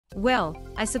Well,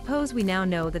 I suppose we now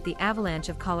know that the Avalanche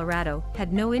of Colorado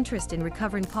had no interest in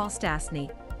recovering Paul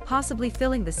Stastny, possibly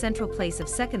filling the central place of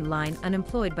second line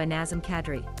unemployed by Nazem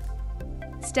Kadri.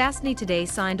 Stastny today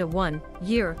signed a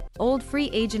one-year-old free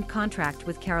agent contract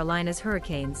with Carolina's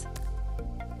Hurricanes.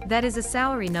 That is a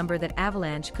salary number that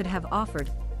Avalanche could have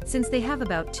offered, since they have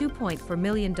about $2.4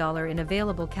 million in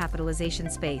available capitalization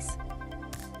space.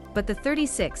 But the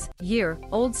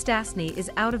 36-year-old Stastny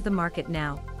is out of the market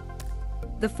now.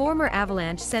 The former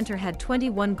Avalanche center had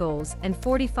 21 goals and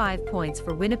 45 points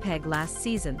for Winnipeg last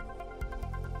season.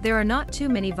 There are not too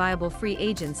many viable free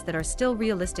agents that are still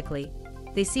realistically,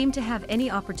 they seem to have any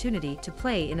opportunity to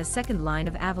play in a second line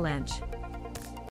of Avalanche.